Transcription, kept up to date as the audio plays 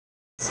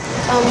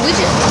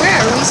We're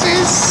at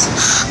Reasors.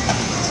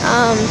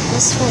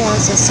 This one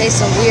wants to say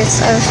some weird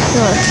stuff.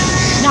 But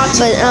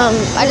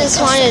I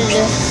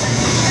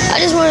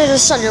just wanted to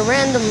start a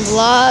random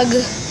vlog.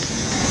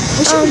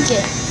 What should we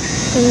get?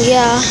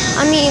 Yeah,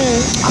 I mean,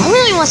 I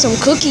really want some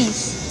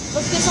cookies.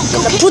 Let's get some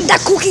cocaine. Put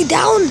that cookie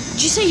down.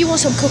 Did you say you want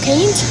some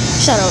cocaine?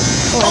 Shut up.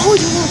 Oh,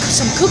 you want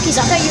some cookies?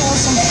 I thought you want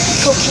some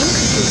cocaine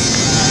cookies.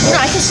 No,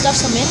 I can stuff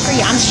some in for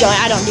you. I'm just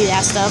joking. I don't do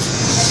that stuff.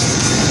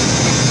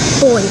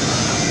 Boy.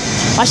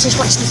 Watch this,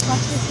 watch this, watch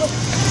this. Look.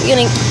 Just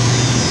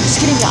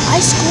getting an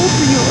ice cold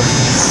for you.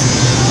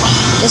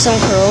 Get some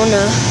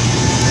Corona.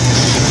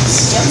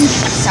 Yep.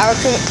 Sour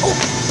cream. Oh,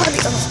 buddy.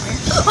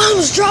 Oh, I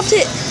almost dropped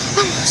it.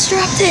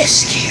 It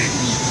scared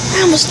me.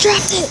 I almost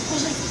dropped it. I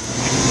was like,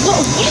 what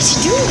is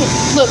he doing?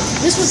 Look,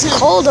 this was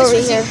cold over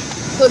here.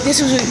 Look,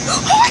 this was. Oh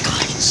my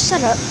God!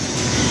 Shut up.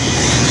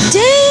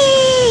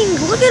 Dang!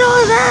 Look at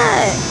all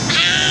that.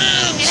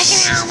 Oh my God!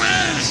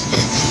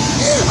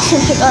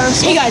 I'm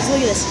so hey guys,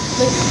 look at this.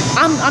 Look,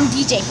 I'm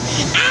DJ.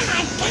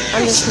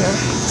 I'm just gonna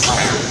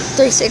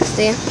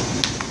 360.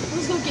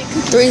 Let's go get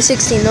cookies.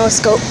 360 no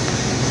scope.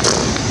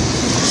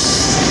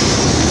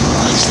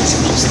 Watch this,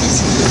 watch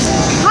this.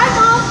 Hi,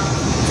 Mom.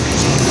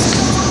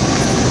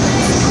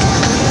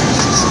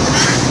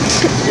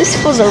 This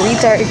was a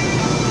retard.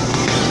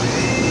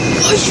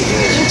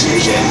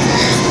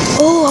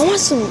 Oh, I want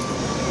some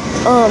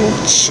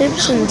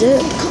chips and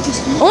dip.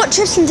 I want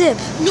chips and dip.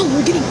 No,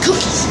 we're getting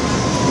cookies.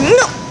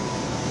 No.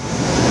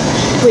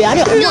 Wait, I'm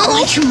not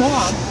like your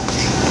mom.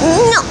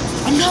 No.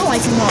 I'm not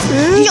like your mom.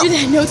 No. You do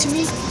that no to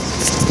me?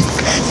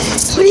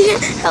 What are you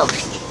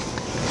helping?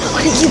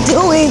 What are you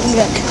doing?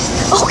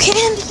 Oh,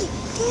 candy.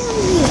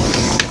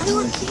 I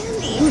want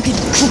candy. We're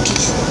getting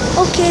cookies.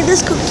 Okay,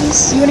 there's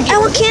cookies. You wanna get I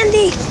want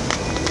candy.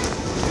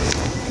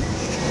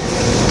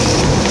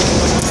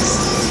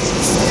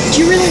 Do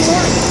you really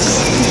want?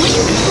 What do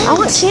you want? I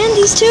want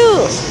candies too.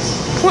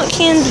 I want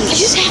candy. I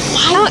just have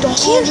 $5. I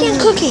want candy and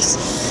cookies.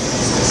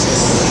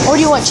 Or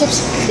do you want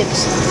chips and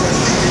dips?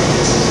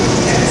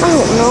 I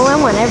don't know. I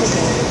want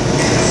everything.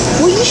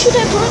 Well, you should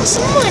have brought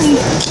some money.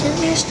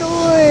 Candy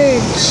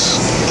storage.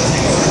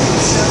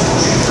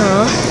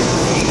 Huh?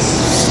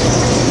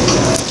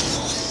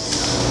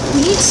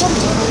 We need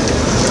something.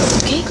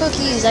 Okay.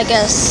 Cookies, I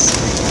guess.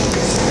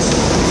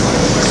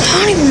 I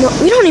don't even know.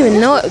 We don't even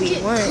know what we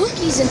want.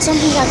 Cookies and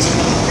something that's. I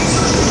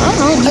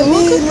don't know. Do you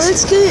want cookies?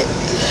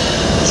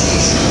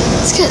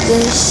 Let's get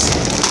this.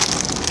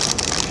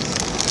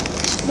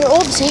 They're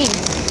all the same. I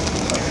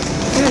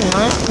don't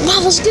want.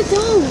 Wow, let's get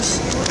those.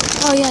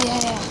 Oh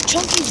yeah.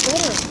 Chunky's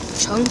better.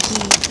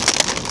 Chunky.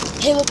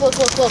 Hey, look.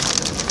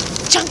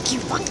 Chunky,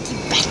 funky,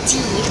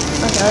 Betty.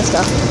 Okay, let's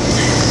go.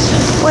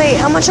 Wait,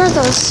 how much are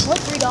those? What,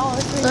 $3?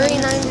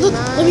 $3.99. Look,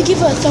 let me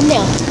give a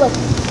thumbnail. Look.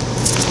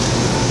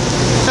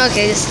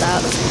 Okay, just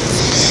stop.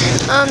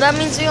 That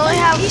means we only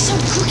have. Some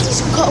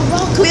cookies.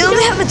 We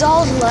only have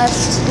 $1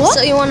 left. What?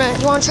 So you wanna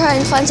try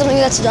and find something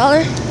that's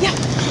 $1? Yeah.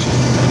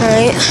 All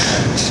right.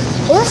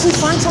 Or if we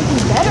find something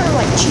better,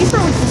 like cheaper,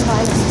 we can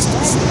buy them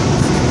instead.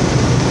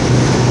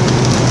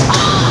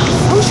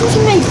 I wish we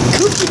can make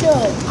cookie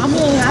dough.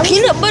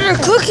 Peanut butter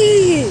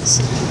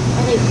cookies.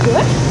 Are they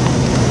good?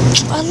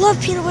 I love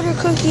peanut butter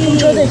cookies.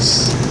 Enjoy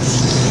this.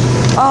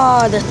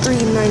 Oh, the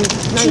 $3.99.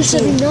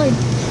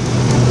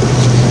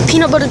 $2.79.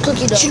 Peanut butter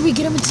cookie dough. Should we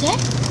get them instead?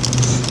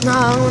 No,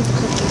 I don't want the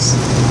cookies.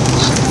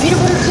 Peanut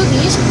butter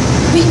cookies.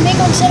 We can make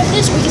them instead of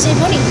this. We can save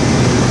money.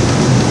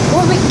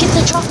 Or we can get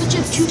the chocolate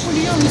chip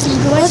 $2.49.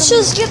 Let's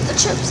just get the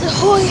Chips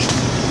Ahoy.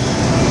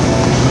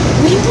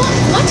 What do you want?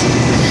 What?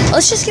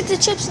 Let's just get the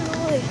Chips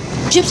Ahoy.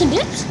 Chips and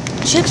dips?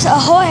 Chips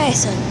Ahoy, I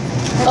said.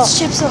 That's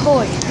Chips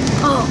Ahoy.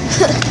 Oh.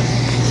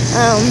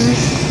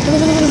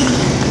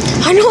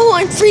 I know,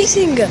 I'm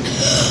freezing.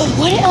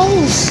 What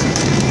else?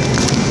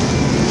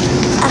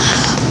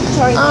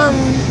 Sorry.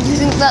 You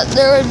think that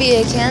there would be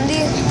a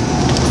candy?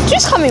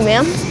 Just call me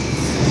ma'am.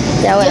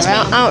 Yeah, whatever.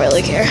 Yes, I don't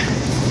really care.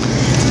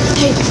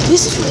 Hey,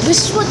 this is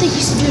what they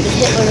used to do to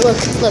Hitler. Look.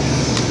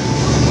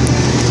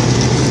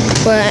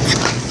 But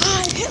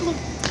Hitler.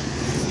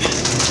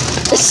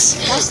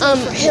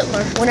 for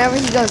Hitler. Whenever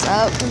he goes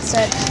up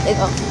instead, they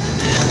go.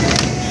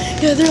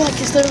 Yeah, they're like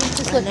this. They're like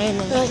this. Look.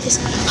 No. They're like this.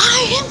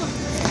 Hi, Hitler.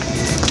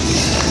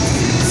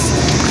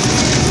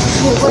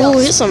 Oh,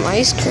 here's some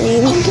ice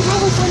cream. Oh, we can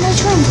probably find ice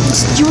cream.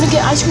 Do you want to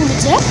get ice cream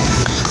instead?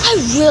 I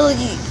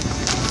really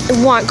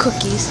want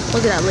cookies.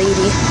 Look at that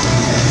lady.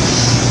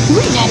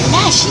 Look at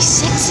that. She's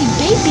sexy,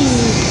 baby.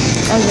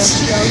 I know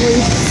she's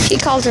ugly. She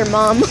called her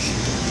mom.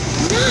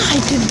 Nah,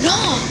 I did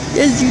not.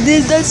 Yes, you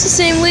did. That's the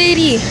same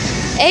lady.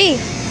 Hey,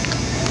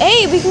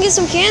 we can get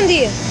some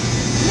candy.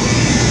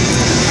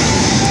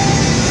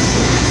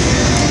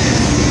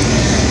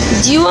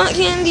 Do you want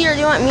candy or do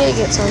you want me to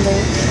get something?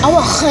 I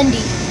want candy.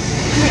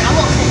 Here, I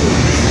want candy.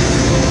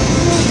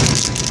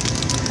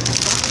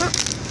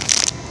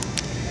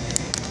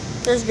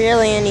 There's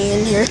barely any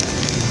in here.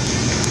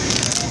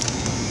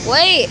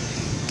 Wait.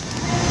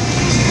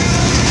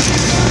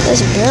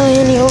 There's barely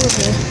any over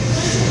here.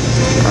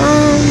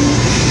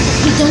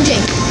 Hey, don't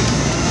Jake.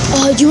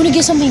 Do you want to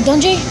get something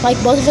Dunjay? Like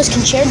both of us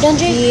can share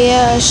Dunjay?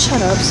 Yeah,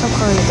 shut up. Stop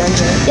calling me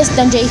Dungeon. Yes,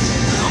 Dunjay.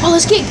 Oh,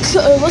 let's get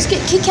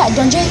Kit Kat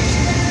Dunjay.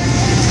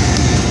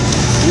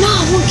 No,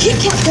 I want Kit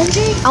Kat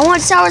Dunjay. I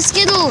want sour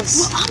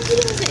Skittles. Well, I'm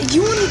getting the,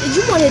 you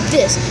wanted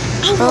this.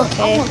 I want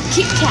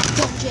Kit Kat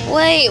Dunjay.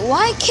 Wait,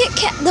 why Kit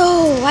Kat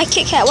though? Why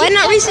Kit Kat? Why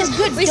not Reese's?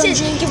 Good,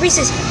 Reese's. Dunjay. Get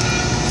Reese's.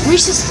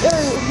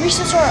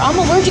 Reese's are, I'm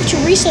allergic to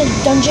Reese's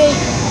Dunjay.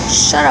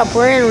 Shut up.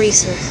 We're in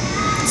Reese's.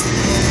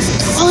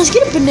 Oh, let's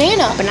get a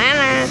banana.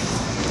 Banana.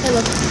 Hey,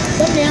 look.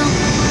 Banana.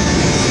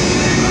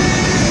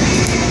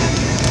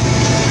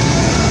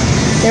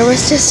 There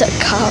was just a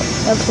cop,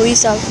 a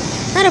police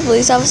officer, not a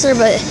police officer,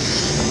 but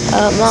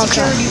a mall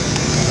cop.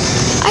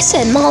 I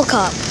said mall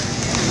cop.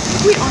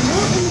 We are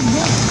not in the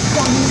mall.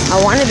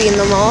 I want to be in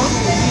the mall.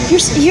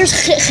 Here's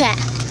Kit Kat.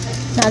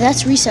 No,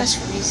 that's Reese's.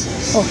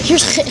 Oh,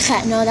 here's Kit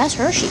Kat. No, that's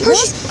Hershey's.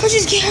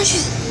 Hershey's, get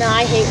Hershey's. No,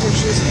 I hate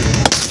Hershey's.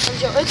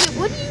 Okay,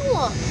 what do you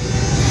want?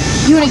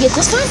 You want to get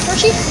this one,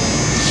 Hershey?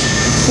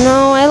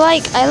 No, I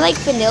like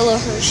vanilla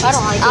Hershey's. I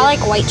don't like it. I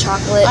like white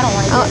chocolate. I don't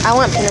like it. I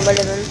want peanut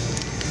butter then.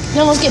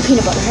 No, let's get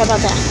peanut butter. How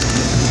about that?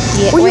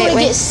 Yeah. Or you want to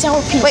get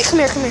sour piece? Wait, come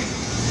here.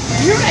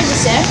 You know what I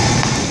just said?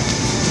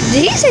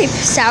 Did you say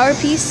sour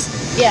piece?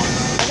 Yeah,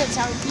 I said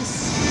sour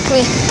piece. Come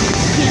here.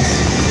 Yes.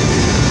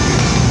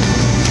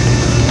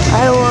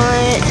 I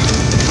want.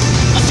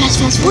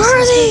 Fast. Where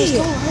are they? Let's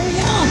go.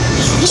 Hurry up.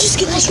 Let's just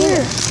get this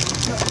here.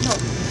 No.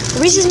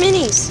 Reese's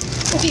Minis.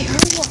 Okay,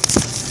 hurry up.